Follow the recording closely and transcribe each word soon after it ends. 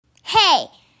Hey,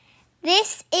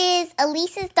 this is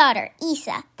Elisa's daughter,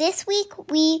 Isa. This week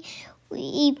we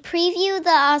preview the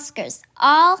Oscars.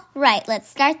 All right, let's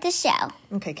start the show.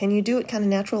 Okay, can you do it kind of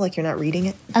natural, like you're not reading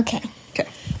it? Okay. Okay.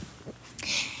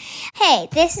 Hey,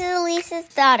 this is Elisa's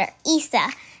daughter, Isa.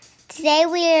 Today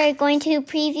we are going to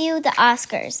preview the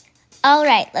Oscars. All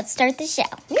right, let's start the show.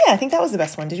 Yeah, I think that was the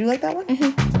best one. Did you like that one?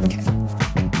 Mm-hmm. Okay.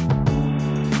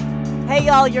 Hey,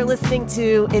 y'all, you're listening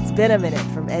to It's Been a Minute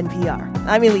from NPR.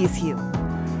 I'm Elise Hu.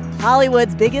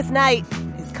 Hollywood's biggest night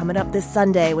is coming up this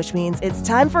Sunday, which means it's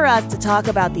time for us to talk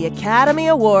about the Academy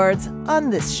Awards on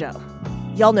this show.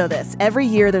 Y'all know this. Every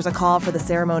year there's a call for the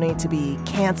ceremony to be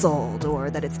canceled or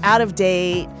that it's out of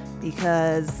date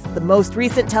because the most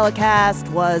recent telecast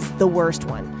was the worst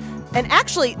one. And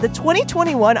actually, the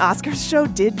 2021 Oscars show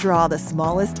did draw the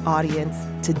smallest audience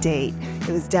to date.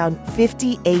 It was down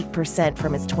 58%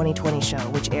 from its 2020 show,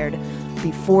 which aired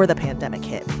before the pandemic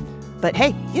hit. But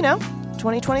hey,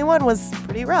 2021 was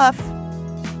pretty rough.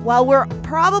 While we're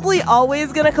probably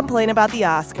always going to complain about the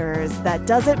Oscars, that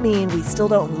doesn't mean we still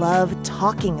don't love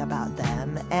talking about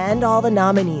them and all the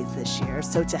nominees this year.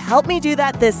 So to help me do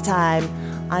that this time,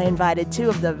 I invited two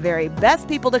of the very best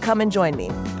people to come and join me.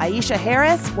 Aisha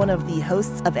Harris, one of the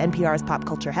hosts of NPR's Pop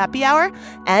Culture Happy Hour,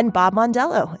 and Bob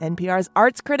Mondello, NPR's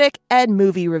arts critic and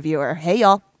movie reviewer. Hey,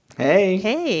 y'all. Hey.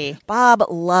 Hey. Bob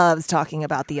loves talking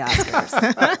about the Oscars.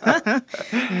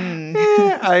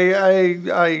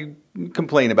 I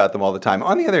complain about them all the time.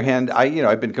 On the other hand,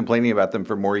 I've been complaining about them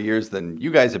for more years than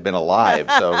you guys have been alive.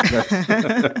 So.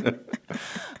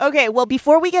 Okay, well,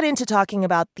 before we get into talking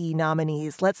about the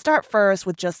nominees, let's start first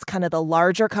with just kind of the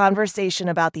larger conversation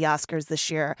about the Oscars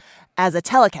this year as a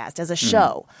telecast, as a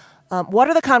show. What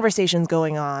are the conversations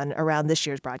going on around this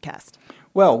year's broadcast?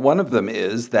 Well, one of them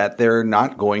is that they're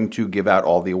not going to give out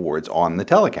all the awards on the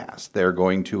telecast. They're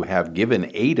going to have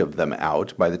given 8 of them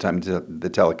out by the time the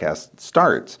telecast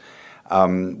starts.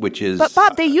 Which is... But,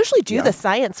 Bob, they usually do the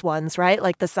science ones, right?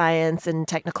 Like the science and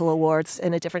technical awards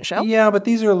in a different show? Yeah, but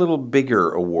these are a little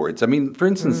bigger awards. I mean, for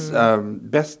instance,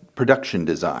 Best Production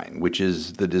Design, which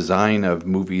is the design of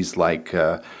movies like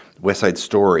West Side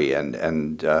Story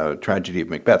and Tragedy of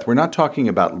Macbeth. We're not talking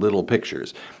about little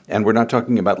pictures, and we're not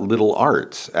talking about little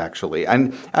arts, actually.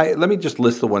 And let me just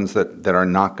list the ones that are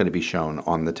not going to be shown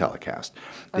on the telecast.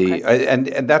 And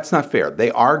that's not fair.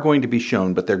 They are going to be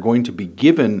shown, but they're going to be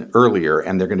given earlier,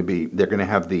 and they're going to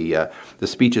have the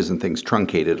speeches and things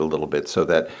truncated a little bit so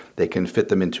that they can fit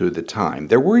them into the time.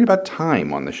 They're worried about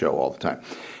time on the show all the time.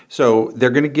 So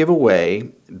they're going to give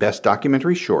away Best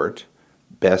Documentary Short,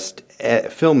 Best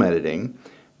Film Editing,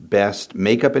 Best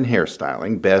Makeup and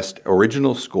Hairstyling, Best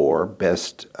Original Score,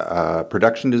 Best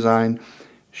Production Design,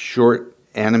 Short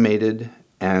Animated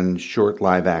and Short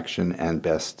Live Action, and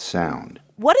Best Sound.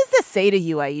 What does this say to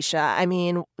you, Aisha? I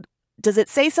mean, does it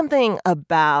say something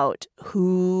about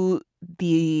who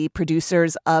the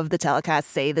producers of the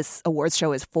telecast say this awards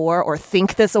show is for or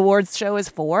think this awards show is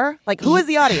for? Like, who is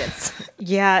the audience?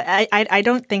 Yeah, I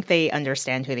don't think they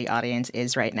understand who the audience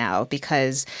is right now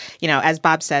because, as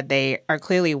Bob said, they are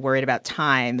clearly worried about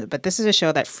time. But this is a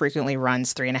show that frequently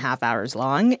runs 3.5 hours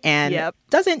long and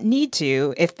doesn't need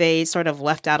to if they sort of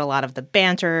left out a lot of the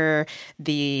banter,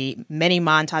 the many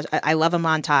montage. I love a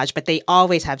montage, but they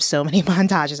always have so many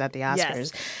montages at the Oscars.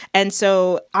 Yes. And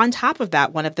so on top of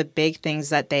that, one of the big things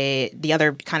that the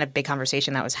other kind of big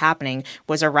conversation that was happening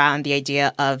was around the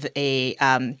idea of a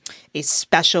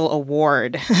special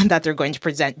award that they're going to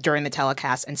present during the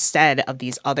telecast instead of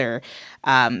these other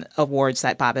awards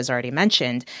that Bob has already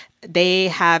mentioned. They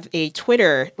have a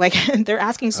Twitter, like they're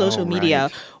asking social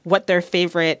media what their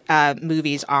favorite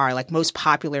movies are, like most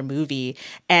popular movie.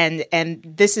 And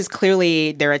this is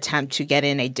clearly their attempt to get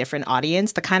in a different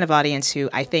audience, the kind of audience who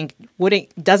I think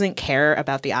doesn't care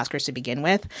about the Oscars to begin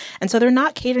with. And so they're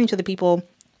not catering to the people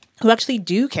who actually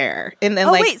do care. And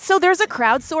then, wait, so there's a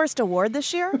crowdsourced award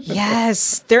this year?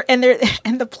 Yes. And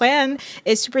the plan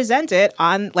is to present it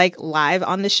on live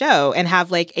on the show and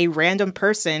have a random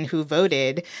person who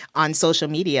voted on social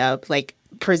media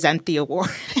present the award.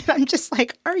 And I'm just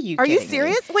are you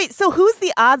serious? Me? Wait, so who's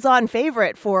the odds-on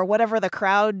favorite for whatever the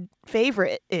crowd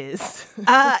favorite is?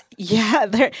 Yeah,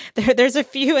 there's a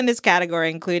few in this category,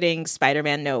 including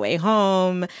Spider-Man: No Way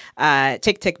Home,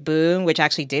 Tick Tick Boom, which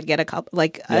actually did get a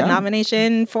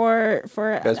nomination for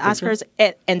Best Oscars,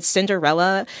 and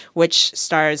Cinderella, which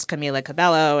stars Camila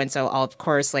Cabello, and so of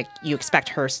course you expect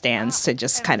her stands to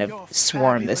just kind of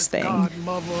swarm this thing.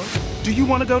 Godmother. Do you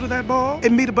want to go to that ball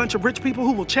and meet a bunch of rich people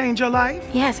who will change your life?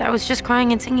 Yes, I was just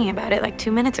crying and singing about it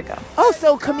 2 minutes ago. Oh,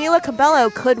 so Camila Cabello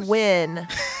could win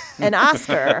an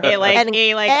Oscar and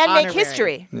make make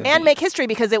history. And make history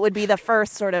because it would be the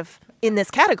first sort of in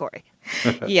this category.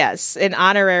 Yes, an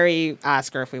honorary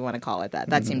Oscar, if we want to call it that.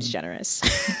 That seems generous.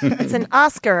 It's an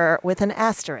Oscar with an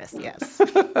asterisk. Yes.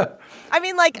 I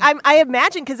mean, I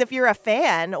imagine because if you're a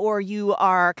fan or you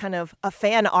are kind of a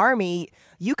fan army,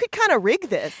 you could kind of rig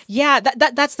this. Yeah,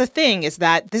 that's the thing, is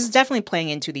that this is definitely playing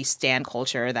into the stan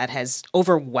culture that has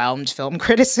overwhelmed film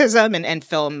criticism and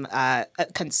film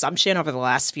consumption over the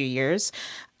last few years.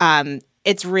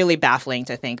 It's really baffling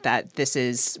to think that this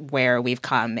is where we've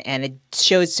come. And it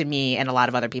shows to me and a lot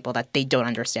of other people that they don't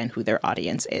understand who their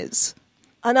audience is.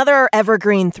 Another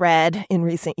evergreen thread in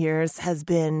recent years has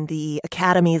been the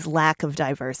Academy's lack of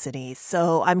diversity.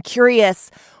 So I'm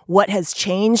curious what has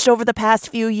changed over the past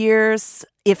few years,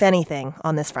 if anything,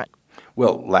 on this front.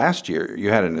 Well, last year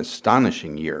you had an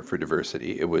astonishing year for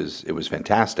diversity. It was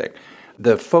fantastic.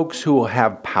 The folks who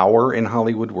have power in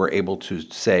Hollywood were able to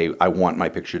say, I want my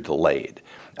picture delayed.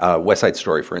 West Side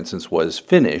Story, for instance, was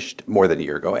finished more than a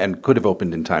year ago and could have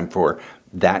opened in time for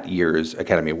that year's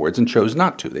Academy Awards and chose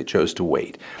not to. They chose to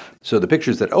wait. So the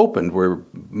pictures that opened were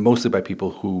mostly by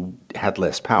people who had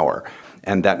less power.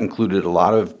 And that included a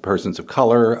lot of persons of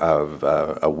color, of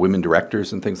women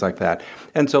directors and things like that.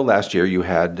 And so last year you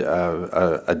had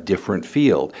a different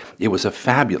field. It was a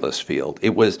fabulous field.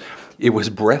 It was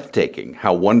breathtaking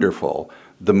how wonderful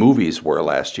the movies were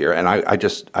last year. And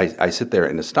I sit there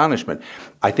in astonishment.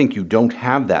 I think you don't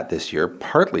have that this year,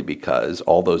 partly because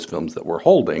all those films that we're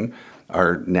holding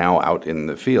are now out in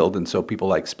the field. And so people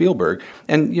like Spielberg,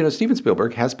 and Steven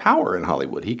Spielberg has power in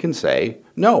Hollywood. He can say,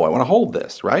 no, I want to hold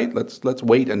this, right? Let's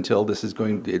wait until this is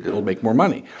it'll make more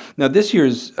money. Now, this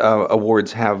year's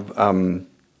awards have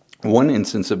one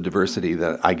instance of diversity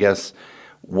that I guess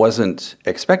wasn't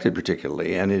expected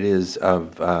particularly, and it is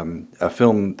of a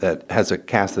film that has a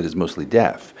cast that is mostly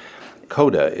deaf.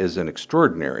 Coda is an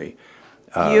extraordinary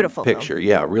beautiful picture. Film.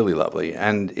 Yeah, really lovely.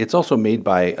 And it's also made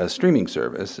by a streaming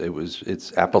service.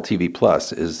 It's Apple TV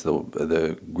Plus is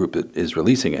the group that is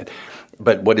releasing it.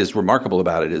 But what is remarkable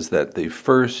about it is that the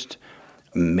first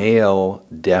male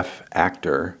deaf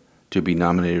actor to be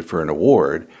nominated for an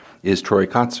award is Troy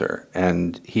Kotsur,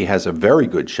 and he has a very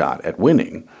good shot at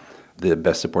winning the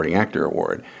Best Supporting Actor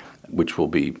award, which will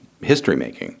be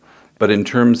history-making. But in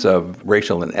terms of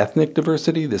racial and ethnic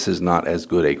diversity, this is not as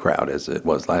good a crowd as it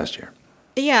was last year.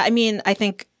 Yeah, I mean, I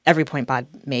think every point Bob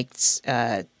makes,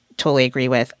 totally agree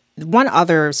with. One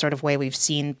other sort of way we've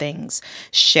seen things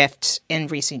shift in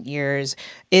recent years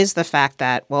is the fact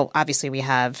that, well, obviously we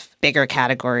have bigger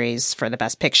categories for the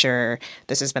Best Picture.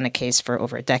 This has been the case for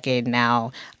over a decade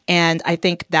now. And I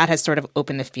think that has sort of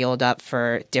opened the field up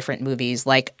for different movies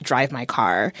like Drive My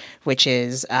Car, which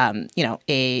is, an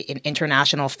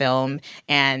international film.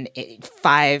 And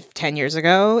 5-10 years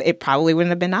ago, it probably wouldn't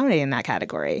have been nominated in that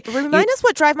category. Remind us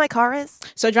what Drive My Car is.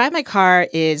 So Drive My Car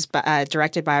is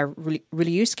directed by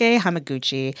Ryusuke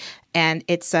Hamaguchi. And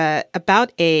it's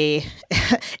about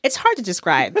it's hard to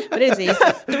describe, but it is a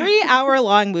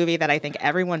 3-hour-long movie that I think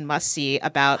everyone must see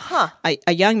about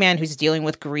a young man who's dealing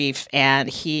with grief, and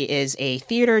he is a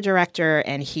theater director,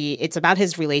 and it's about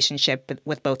his relationship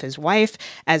with both his wife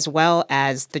as well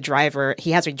as the driver.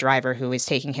 He has a driver who is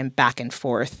taking him back and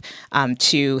forth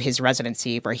to his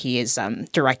residency where he is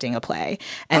directing a play.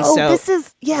 And this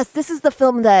is the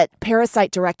film that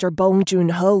Parasite director Bong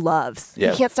Joon-ho loves.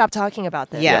 Yeah. He can't stop talking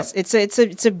about this. Yes. Yeah.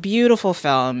 It's a beautiful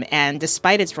film, and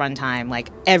despite its runtime,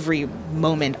 like every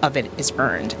moment of it is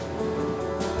earned.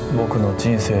 僕の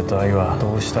人生と愛は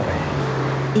どうしたらいい?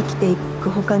 生きていく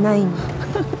ほかないの。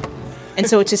 And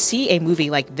so to see a movie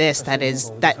like this that is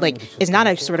not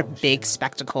a sort of big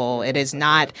spectacle, it is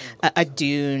not a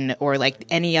Dune or like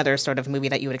any other sort of movie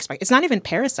that you would expect. It's not even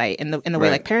Parasite in the way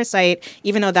like Parasite,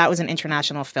 even though that was an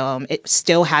international film, it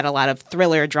still had a lot of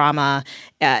thriller, drama,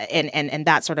 and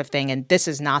that sort of thing. And this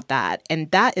is not that. And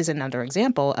that is another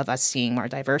example of us seeing more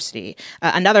diversity.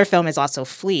 Another film is also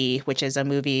Flee, which is a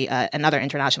movie, another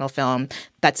international film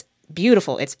that's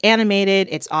beautiful. It's animated.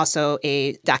 It's also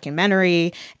a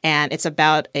documentary, and it's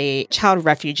about a child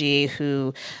refugee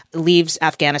who leaves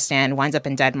Afghanistan, winds up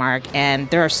in Denmark, and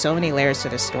there are so many layers to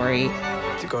this story.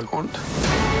 Det går ondt.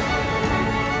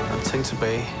 Tænk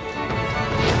tilbage.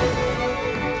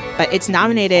 But it's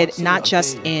nominated not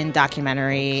just in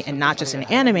documentary and not just in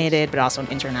animated, but also an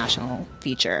international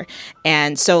feature.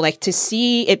 And so like to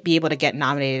see it be able to get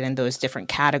nominated in those different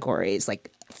categories, like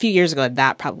a few years ago,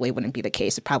 that probably wouldn't be the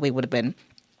case. It probably would have been,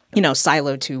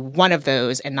 siloed to one of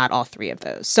those and not all three of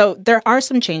those. So there are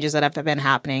some changes that have been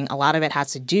happening. A lot of it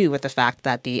has to do with the fact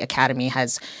that the Academy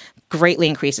has greatly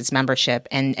increased its membership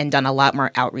and done a lot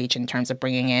more outreach in terms of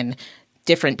bringing in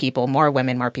different people, more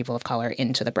women, more people of color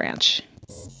into the branch.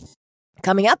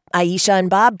 Coming up, Aisha and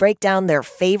Bob break down their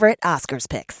favorite Oscars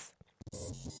picks.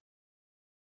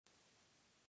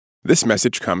 This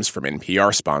message comes from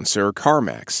NPR sponsor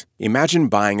CarMax. Imagine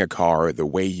buying a car the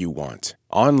way you want.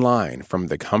 Online from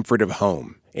the comfort of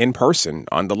home. In person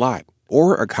on the lot.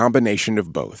 Or a combination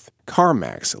of both.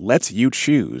 CarMax lets you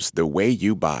choose the way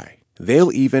you buy.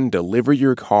 They'll even deliver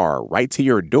your car right to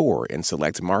your door in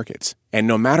select markets. And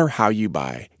no matter how you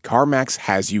buy, CarMax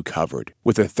has you covered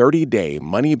with a 30-day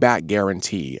money-back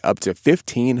guarantee up to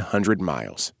 1,500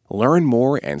 miles. Learn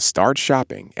more and start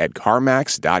shopping at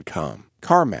CarMax.com.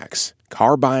 CarMax.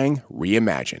 Car buying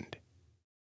reimagined.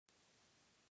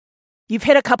 You've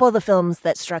hit a couple of the films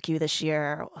that struck you this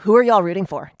year. Who are y'all rooting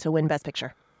for to win Best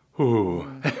Picture? Ooh.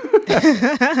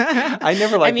 I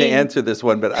never like to answer this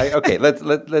one, but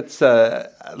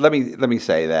let me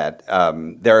say that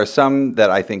there are some that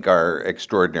I think are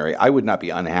extraordinary. I would not be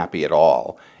unhappy at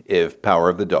all if Power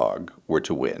of the Dog were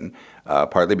to win,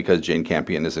 partly because Jane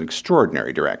Campion is an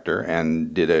extraordinary director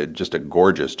and did just a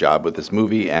gorgeous job with this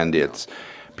movie, and it's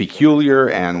peculiar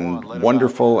and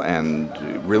wonderful and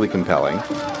really compelling.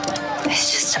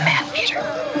 It's just a man, Peter.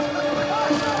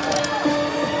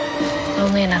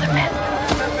 Only another man.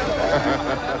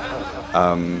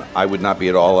 I would not be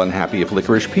at all unhappy if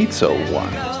Licorice Pizza won.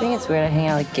 I think it's weird I hang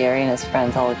out with Gary and his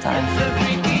friends all the time.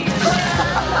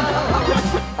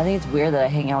 I think it's weird that I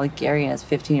hang out with Gary and his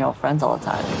 15-year-old friends all the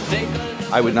time.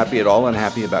 I would not be at all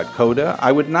unhappy about Coda.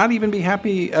 I would not even be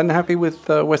unhappy with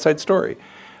West Side Story.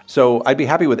 So I'd be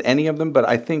happy with any of them, but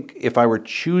I think if I were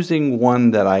choosing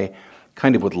one that I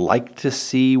kind of would like to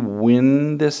see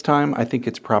win this time, I think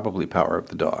it's probably Power of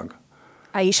the Dog.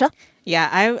 Aisha?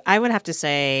 Yeah, I would have to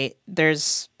say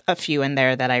there's a few in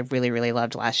there that I really, really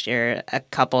loved last year. A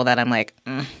couple that I'm like,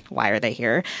 why are they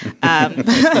here?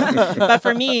 But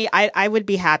for me, I would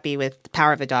be happy with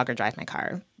Power of the Dog or Drive My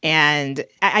Car. And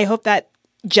I hope that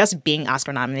just being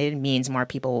Oscar nominated means more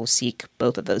people will seek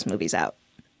both of those movies out.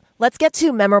 Let's get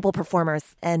to memorable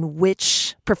performers and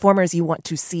which performers you want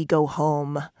to see go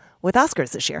home with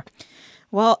Oscars this year.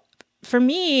 Well, for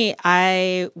me,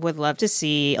 I would love to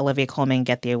see Olivia Colman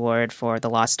get the award for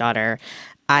The Lost Daughter.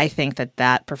 I think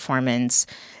that performance,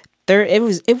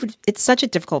 it's such a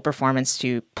difficult performance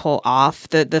to pull off.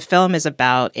 The film is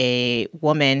about a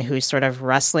woman who's sort of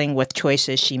wrestling with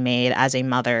choices she made as a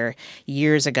mother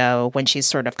years ago when she's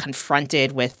sort of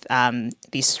confronted with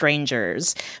these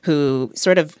strangers who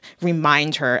sort of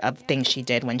remind her of things she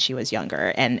did when she was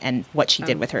younger and what she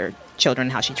did with her children,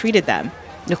 how she treated them.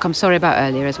 Look, I'm sorry about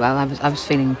earlier as well. I was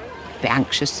feeling a bit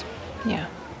anxious. Yeah.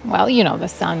 Well, the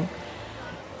sun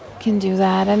can do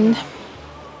that. And,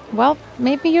 well,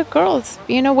 maybe your girls,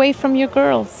 being away from your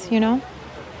girls, Yeah,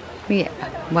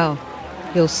 well,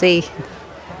 you'll see.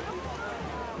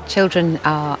 Children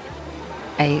are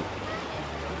a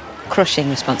crushing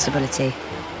responsibility.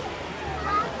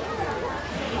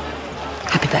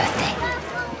 Happy birthday.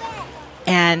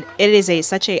 And it is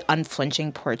such a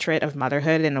unflinching portrait of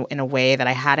motherhood in a way that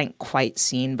I hadn't quite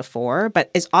seen before,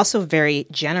 but is also very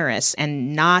generous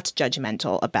and not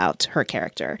judgmental about her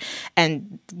character.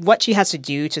 And what she has to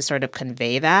do to sort of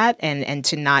convey that and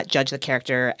to not judge the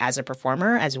character as a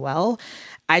performer as well.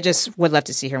 I just would love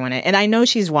to see her win it. And I know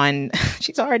she's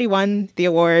already won the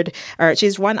award, or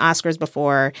she's won Oscars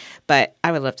before, but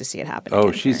I would love to see it happen.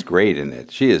 Oh, she's great in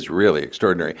it. She is really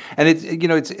extraordinary. And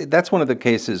that's one of the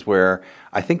cases where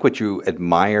I think what you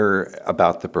admire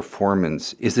about the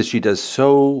performance is that she does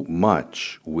so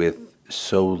much with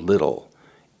so little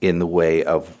in the way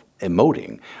of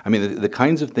emoting. I mean, the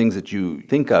kinds of things that you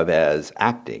think of as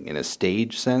acting in a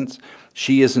stage sense,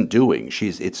 she isn't doing.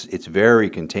 It's very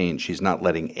contained. She's not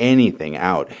letting anything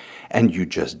out. And you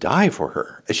just die for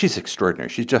her. She's extraordinary.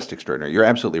 She's just extraordinary. You're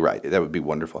absolutely right. That would be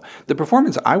wonderful. The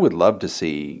performance I would love to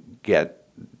see get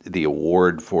the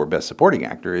award for Best Supporting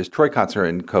Actor is Troy Kotsur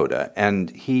in Coda.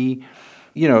 And he,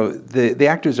 the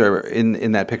actors are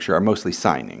in that picture are mostly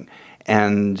signing.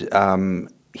 And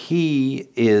he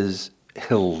is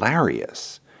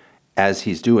hilarious as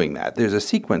he's doing that. There's a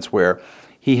sequence where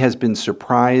he has been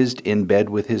surprised in bed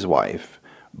with his wife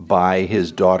by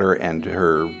his daughter and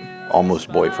her almost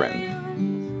boyfriend.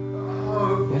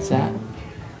 What's that?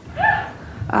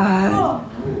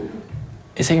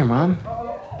 Is that your mom?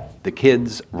 The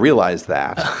kids realize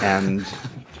that, and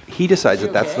he decides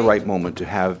that that's the right moment to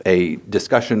have a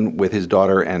discussion with his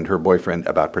daughter and her boyfriend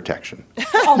about protection.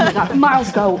 Oh my God,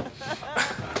 Miles, go.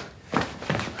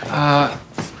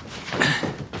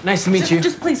 Nice to meet you.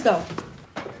 Just please go.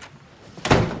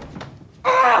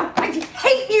 I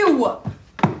hate you!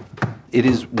 It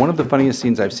is one of the funniest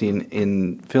scenes I've seen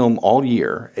in film all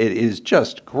year. It is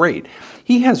just great.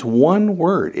 He has one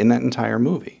word in that entire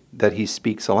movie that he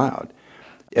speaks aloud.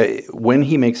 When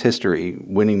he makes history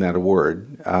winning that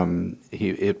award,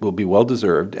 it will be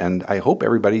well-deserved, and I hope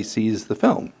everybody sees the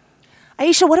film.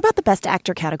 Aisha, what about the Best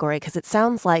Actor category? Because it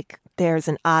sounds like there's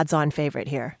an odds-on favorite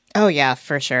here. Oh, yeah,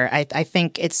 for sure. I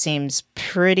think it seems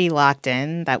pretty locked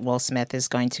in that Will Smith is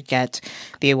going to get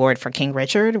the award for King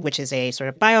Richard, which is a sort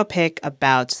of biopic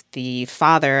about the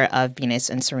father of Venus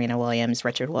and Serena Williams,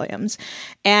 Richard Williams.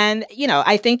 And, you know,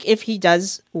 I think if he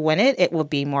does win it, it will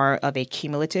be more of a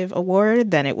cumulative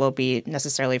award than it will be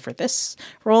necessarily for this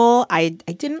role. I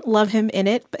didn't love him in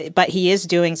it, but he is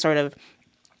doing sort of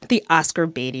the Oscar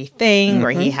Beatty thing where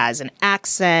he has an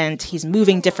accent, he's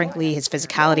moving differently, his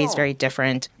physicality is very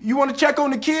different. You want to check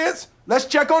on the kids? Let's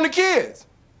check on the kids.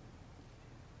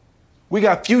 We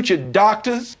got future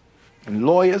doctors and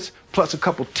lawyers, plus a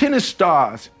couple tennis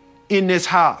stars in this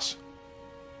house.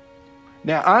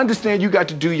 Now, I understand you got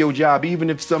to do your job, even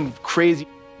if some crazy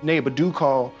neighbor do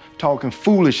call talking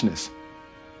foolishness.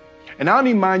 And I don't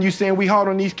even mind you saying we hard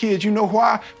on these kids. You know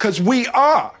why? Because we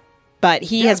are. But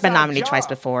he has been nominated twice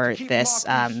before this,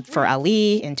 for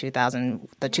Ali in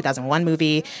the 2001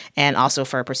 movie, and also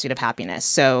for Pursuit of Happiness.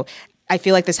 So I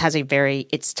feel like this has a very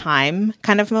it's time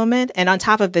kind of moment. And on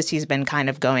top of this, he's been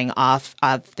kind of going off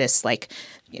of this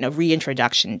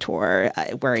reintroduction tour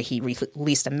where he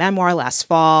released a memoir last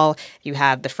fall. You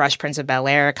have The Fresh Prince of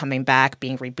Bel-Air coming back,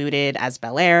 being rebooted as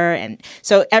Bel-Air. And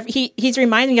so he's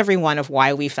reminding everyone of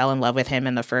why we fell in love with him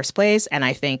in the first place. And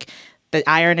I think the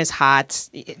iron is hot.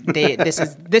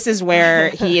 This is where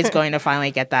he is going to finally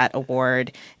get that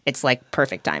award. It's like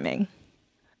perfect timing.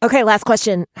 Okay, last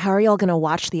question. How are y'all going to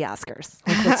watch the Oscars?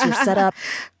 Like, what's your setup?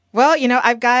 Well,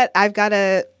 I've got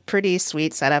a pretty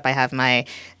sweet setup. I have I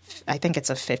think it's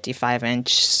a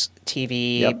 55-inch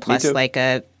TV plus like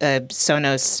a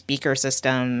Sonos speaker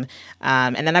system,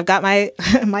 and then I've got my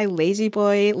my Lazy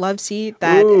Boy love seat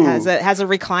that has a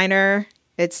recliner.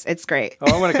 It's great.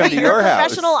 Oh, I want to come to your house.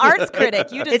 Professional arts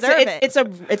critic, you deserve it.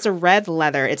 It's a red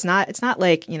leather. It's not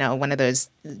like one of those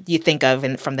you think of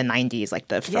from the 90s, like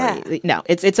the furry. Yeah. No,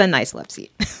 it's a nice love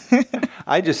seat.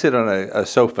 I just sit on a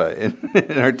sofa in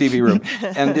our TV room,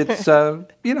 and it's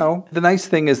the nice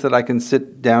thing is that I can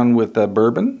sit down with a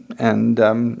bourbon and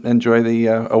enjoy the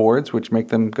awards, which make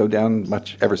them go down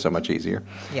ever so much easier.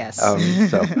 Yes. All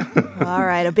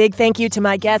right, a big thank you to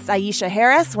my guest Aisha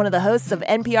Harris, one of the hosts of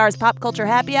NPR's Pop Culture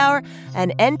Happy Hour,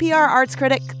 and NPR arts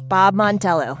critic Bob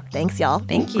Montello. Thanks, y'all.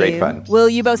 Thank you. Great fun. Will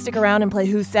you both stick around and play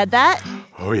Who Said That?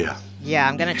 Oh, yeah. Yeah,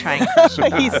 I'm going to try and crush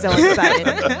him. He's so excited.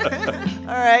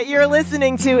 All right, you're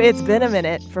listening to It's Been a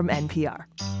Minute from NPR.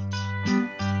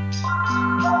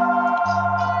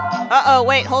 Uh-oh,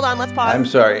 wait, hold on, let's pause. I'm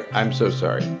sorry. I'm so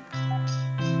sorry.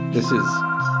 This is...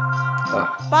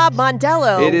 Bob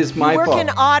Mondello. It is my fault. You work in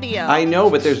audio. I know,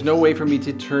 but there's no way for me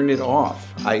to turn it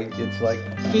off. It's like...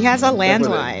 He has a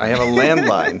landline. I have a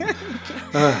landline.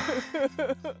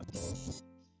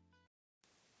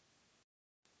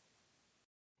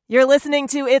 You're listening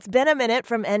to It's Been a Minute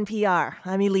from NPR.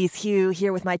 I'm Elise Hu,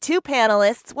 here with my two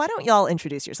panelists. Why don't y'all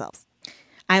introduce yourselves?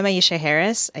 I'm Aisha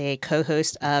Harris, a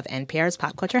co-host of NPR's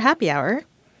Pop Culture Happy Hour.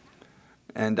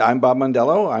 And I'm Bob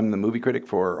Mondello. I'm the movie critic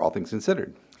for All Things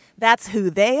Considered. That's who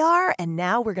they are, and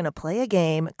now we're going to play a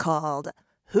game called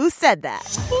Who Said That?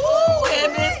 Who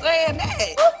am I saying that?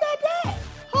 Who said that?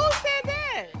 Who said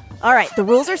that? All right, the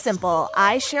rules are simple.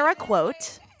 I share a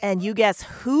quote, and you guess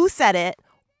who said it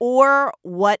or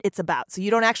what it's about. So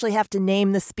you don't actually have to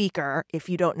name the speaker if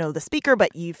you don't know the speaker, but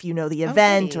if you know the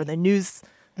event or the news,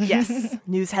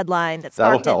 news headline that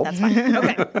sparked it, that's fine.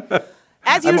 Okay.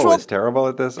 As usual, I'm always terrible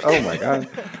at this. Oh, my God.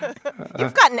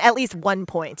 You've gotten at least 1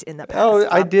 point in the past. Oh,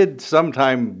 I did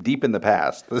sometime deep in the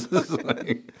past. This is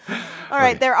like... All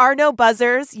right, there are no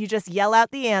buzzers. You just yell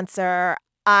out the answer.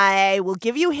 I will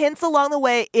give you hints along the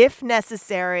way if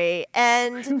necessary.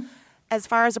 And as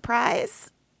far as a prize,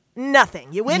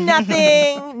 nothing. You win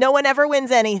nothing. No one ever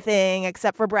wins anything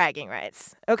except for bragging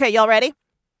rights. Okay, y'all ready?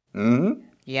 Mm-hmm.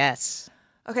 Yes.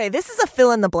 Okay, this is a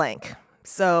fill in the blank.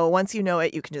 So once you know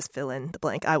it, you can just fill in the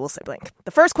blank. I will say blank.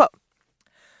 The first quote.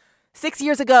 6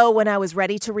 years ago, when I was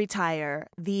ready to retire,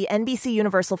 the NBC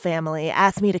Universal family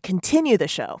asked me to continue the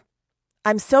show.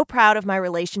 I'm so proud of my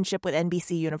relationship with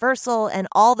NBC Universal and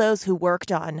all those who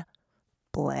worked on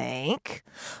blank.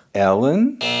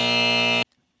 Ellen?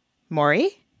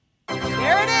 Maury?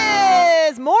 There it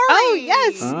is! Maury! Oh,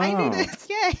 yes! I knew this.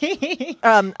 Yay!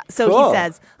 So cool. He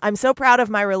says, I'm so proud of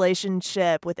my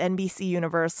relationship with NBC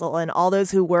Universal and all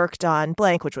those who worked on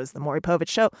blank, which was the Maury Povich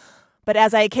show. But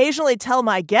as I occasionally tell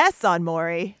my guests on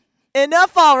Maury,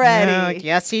 Enough already. No,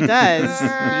 yes, he does. he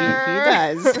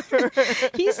does.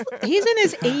 He's in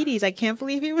his 80s. I can't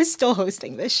believe he was still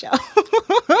hosting this show.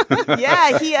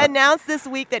 Yeah, he announced this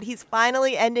week that he's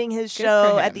finally ending his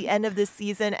show at the end of this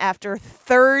season after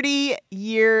 30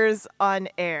 years on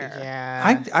air.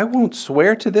 Yeah. I won't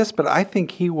swear to this, but I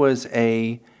think he was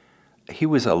a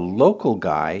local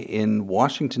guy in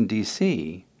Washington,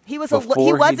 D.C. He was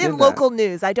in local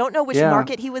news. I don't know which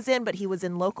market he was in, but he was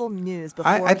in local news before.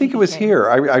 I think it was here.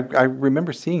 I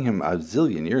remember seeing him a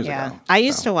zillion years ago. I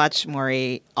used to watch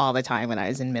Maury all the time when I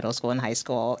was in middle school and high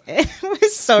school. It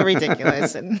was so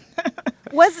ridiculous. And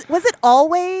was it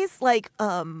always like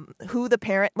who the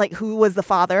parent, like who was the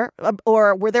father,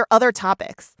 or were there other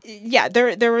topics? Yeah,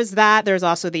 there was that. There's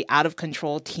also the out of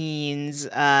control teens.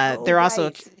 There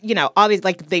also, all these,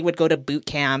 like, they would go to boot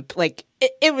camp. Like,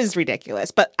 it was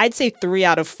ridiculous. But I'd say 3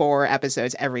 out of 4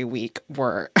 episodes every week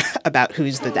were about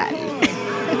who's the daddy.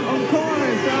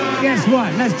 Guess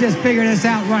what? Let's just figure this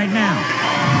out right now.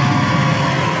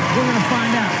 We're going to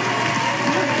find out.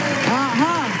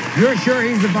 You're sure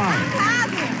he's the father?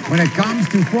 When it comes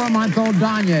to 4-month-old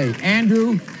Danye,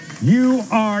 Andrew, you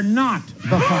are not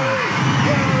the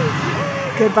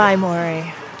father. Goodbye,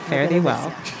 Maury. Fare thee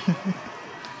well.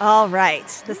 All right.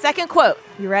 The second quote.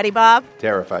 You ready, Bob?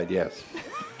 Terrified, yes.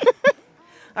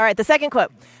 All right, the second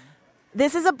quote.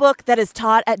 This is a book that is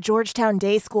taught at Georgetown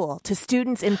Day School to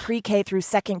students in pre-K through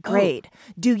 2nd grade.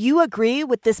 Do you agree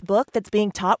with this book that's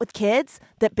being taught with kids,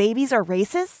 that babies are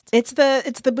racist? It's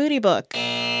the booty book.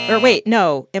 Or wait,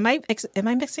 no. Am I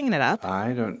mixing it up?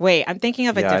 I don't. Wait, I'm thinking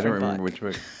of a different book. I don't remember which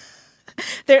book.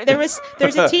 There's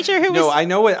a teacher who was. No, I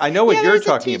know what you're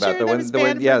talking about. The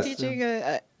one, yes. Teaching,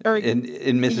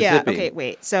 in Mississippi. Yeah. Okay.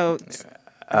 Wait. So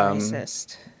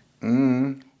racist.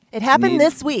 It happened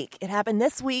this week. And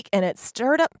it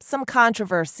stirred up some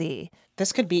controversy.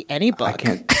 This could be any book. I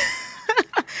can't.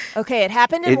 Okay, it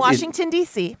happened in Washington,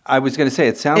 D.C. I was going to say,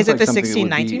 it sounds like something that would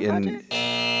be 1619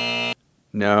 in.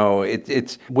 No,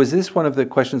 it's. Was this one of the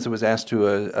questions that was asked to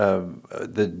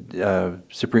the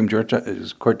Supreme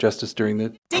Court Justice during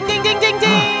the? Ding, ding, ding, ding,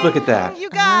 ding! Look at that. You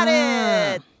got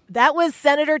it. That was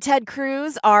Senator Ted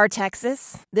Cruz, R.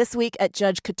 Texas, this week at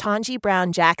Judge Ketanji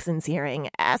Brown Jackson's hearing,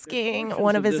 asking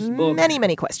one of his many,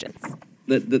 many questions.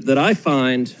 That I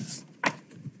find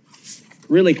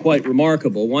really quite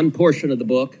remarkable. One portion of the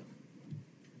book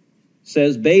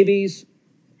says babies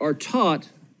are taught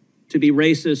to be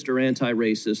racist or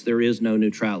anti-racist. There is no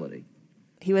neutrality.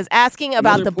 He was asking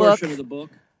about the book, of the book,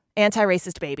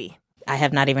 Anti-Racist Baby. I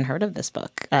have not even heard of this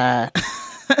book.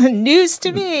 News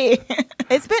to me.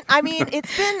 It's been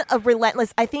a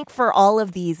relentless, I think for all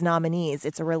of these nominees,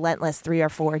 it's a relentless 3 or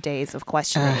 4 days of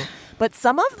questioning. But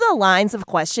some of the lines of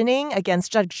questioning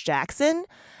against Judge Jackson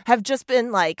have just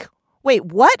been like, wait,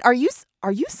 what? Are you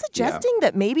suggesting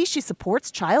that maybe she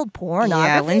supports child pornography?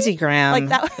 Yeah, Lindsey Graham. Like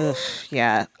that.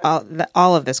 Yeah,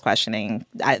 all of this questioning,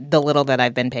 the little that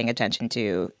I've been paying attention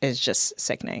to is just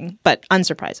sickening, but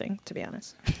unsurprising, to be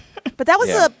honest. But that was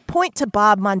a point to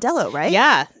Bob Mondello, right?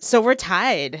 Yeah, so we're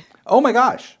tied. Oh my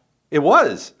gosh, it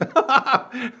was.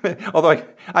 Although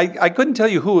I couldn't tell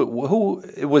you who it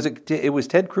was. It was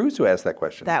Ted Cruz who asked that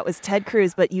question. That was Ted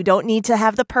Cruz, but you don't need to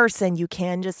have the person. You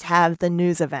can just have the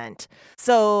news event.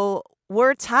 So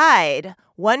we're tied.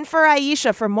 1 for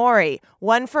Aisha for Maury,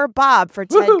 1 for Bob for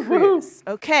Ted Cruz.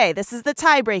 Okay, this is the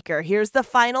tiebreaker. Here's the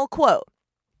final quote.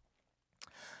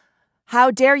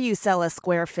 How dare you sell us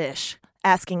square fish,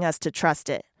 asking us to trust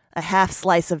it. A half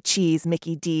slice of cheese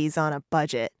Mickey D's on a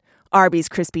budget. Arby's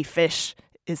crispy fish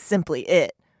is simply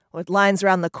it. With lines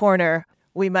around the corner,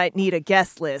 we might need a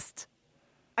guest list.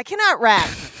 I cannot rap,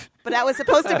 but that was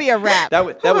supposed to be a rap. That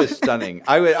was stunning.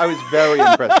 I was very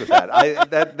impressed with that.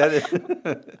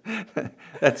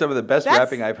 That's some of the best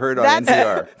rapping I've heard on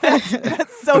NPR.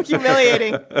 That's so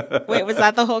humiliating. Wait, was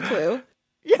that the whole clue?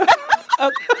 Yeah.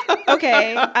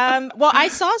 Okay. Well, I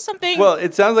saw something. Well,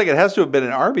 it sounds like it has to have been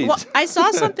an Arby's. Well, I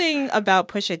saw something about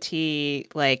Pusha T,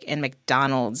 like in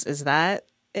McDonald's. Is that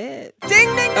it? Ding,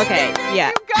 ding, ding. Okay. Ding, yeah.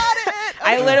 You got it.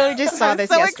 I literally just saw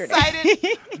this yesterday.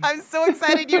 I'm so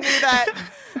excited you knew that.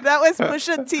 That was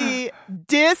Pusha T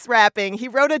diss rapping. He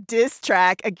wrote a diss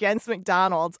track against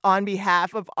McDonald's on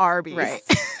behalf of Arby's. Right.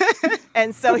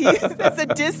 And so it's a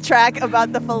diss track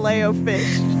about the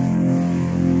Filet-O-Fish.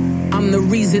 I'm the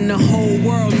reason the whole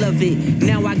world love it.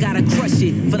 Now I gotta crush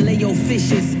it.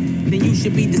 Filet-O-Fishes. then you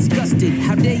should be disgusted.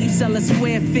 How dare you sell a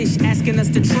square fish asking us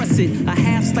to trust it? A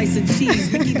half slice of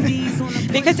cheese, Mickey D's on a...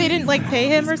 Because they didn't pay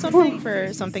him or something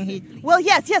for something he... Well,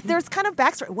 yes, there's kind of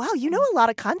backstory. Wow, you know a lot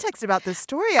of context about this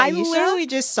story, Aisha. I literally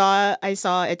just saw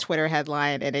a Twitter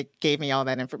headline and it gave me all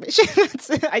that information.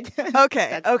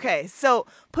 Okay. So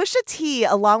Pusha T,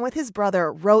 along with his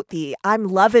brother, wrote the I'm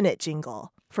Lovin' It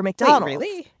jingle for McDonald's. Wait,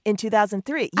 really? In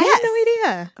 2003. I had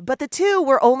no idea. But the two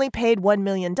were only paid $1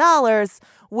 million,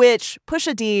 which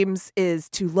Pusha deems is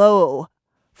too low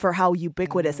for how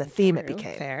ubiquitous a theme it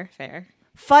became. Fair.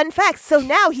 Fun fact. So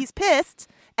now he's pissed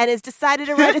and has decided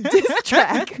to write a diss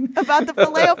track about the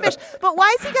Filet-O-Fish. But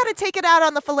why has he got to take it out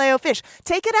on the Filet-O-Fish?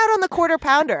 Take it out on the Quarter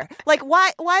Pounder. Like,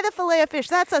 why the Filet-O-Fish?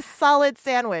 That's a solid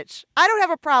sandwich. I don't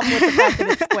have a problem with the fact that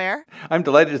it's square. I'm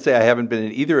delighted to say I haven't been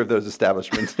in either of those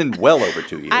establishments in well over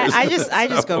 2 years. I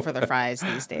just go for the fries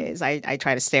these days. I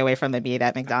try to stay away from the meat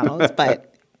at McDonald's,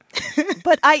 but...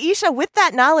 But Aisha, with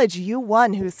that knowledge, you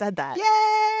won. Who said that? Yay!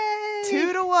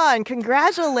 2-1.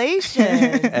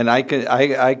 Congratulations. And I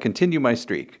continue my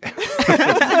streak.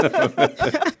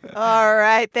 All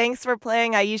right. Thanks for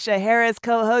playing, Aisha Harris,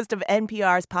 co-host of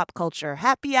NPR's Pop Culture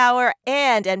Happy Hour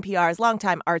and NPR's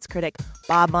longtime arts critic,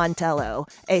 Bob Montello,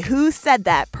 a Who Said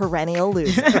That perennial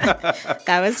loser.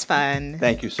 That was fun.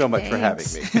 Thank you so much for having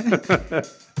me.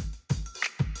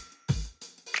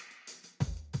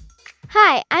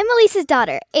 Hi, I'm Elise's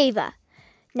daughter, Ava.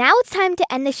 Now it's time to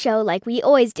end the show like we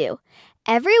always do.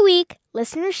 Every week,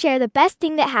 listeners share the best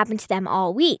thing that happened to them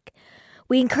all week.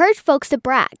 We encourage folks to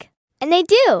brag. And they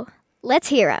do. Let's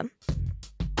hear them.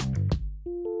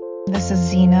 This is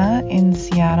Zena in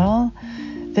Seattle.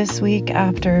 This week,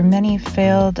 after many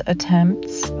failed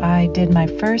attempts, I did my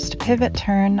first pivot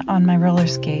turn on my roller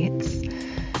skates.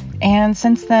 And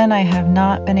since then, I have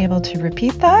not been able to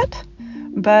repeat that.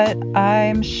 But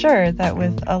I'm sure that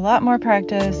with a lot more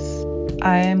practice,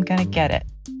 I am going to get it.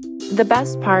 The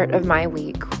best part of my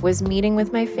week was meeting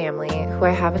with my family, who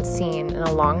I haven't seen in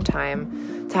a long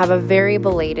time, to have a very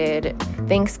belated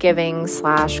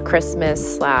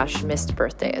Thanksgiving/Christmas/missed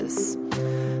birthdays.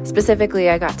 Specifically,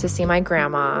 I got to see my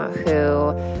grandma, who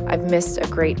I've missed a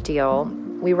great deal.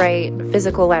 We write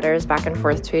physical letters back and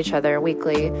forth to each other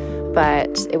weekly,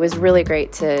 but it was really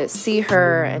great to see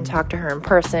her and talk to her in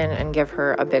person and give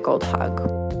her a big old hug.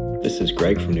 This is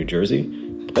Greg from New Jersey.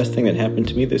 The best thing that happened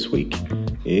to me this week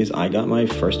is I got my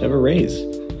first ever raise.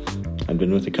 I'd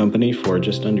been with the company for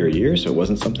just under a year, so it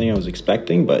wasn't something I was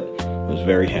expecting, but I was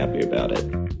very happy about it.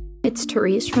 It's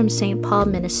Therese from St. Paul,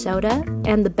 Minnesota,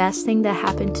 and the best thing that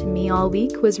happened to me all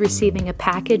week was receiving a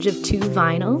package of 2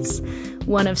 vinyls,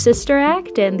 one of Sister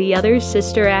Act and the other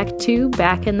Sister Act 2,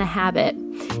 Back in the Habit.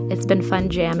 It's been fun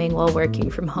jamming while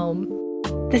working from home.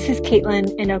 This is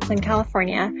Caitlin in Oakland,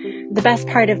 California. The best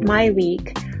part of my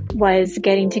week was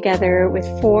getting together with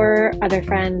 4 other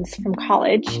friends from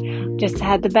college. Just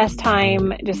had the best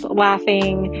time, just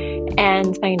laughing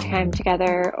and spending time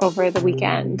together over the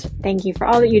weekend. Thank you for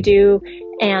all that you do.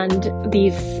 And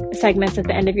these segments at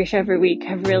the end of your show every week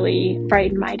have really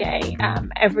brightened my day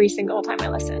every single time I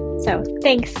listen. So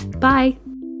thanks. Bye.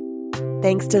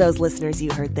 Thanks to those listeners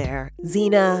you heard there,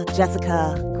 Zena,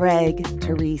 Jessica, Greg,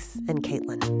 Therese, and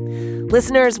Caitlin.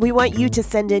 Listeners, we want you to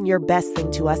send in your best thing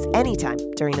to us anytime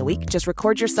during the week. Just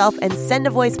record yourself and send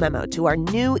a voice memo to our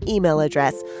new email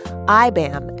address,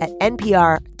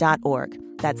 ibam@npr.org.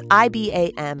 That's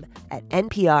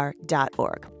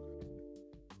IBAM@npr.org.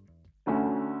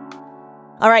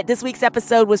 All right, this week's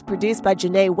episode was produced by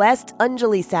Janae West,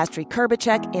 Anjali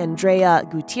Sastry-Kurbacek, Andrea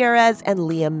Gutierrez, and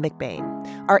Liam McBain.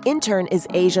 Our intern is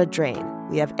Asia Drain.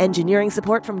 We have engineering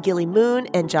support from Gilly Moon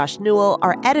and Josh Newell.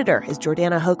 Our editor is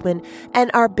Jordana Hochman.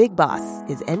 And our big boss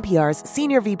is NPR's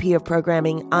Senior VP of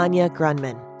Programming, Anya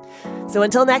Grunman. So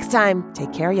until next time,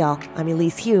 take care, y'all. I'm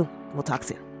Elise Hu. We'll talk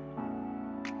soon.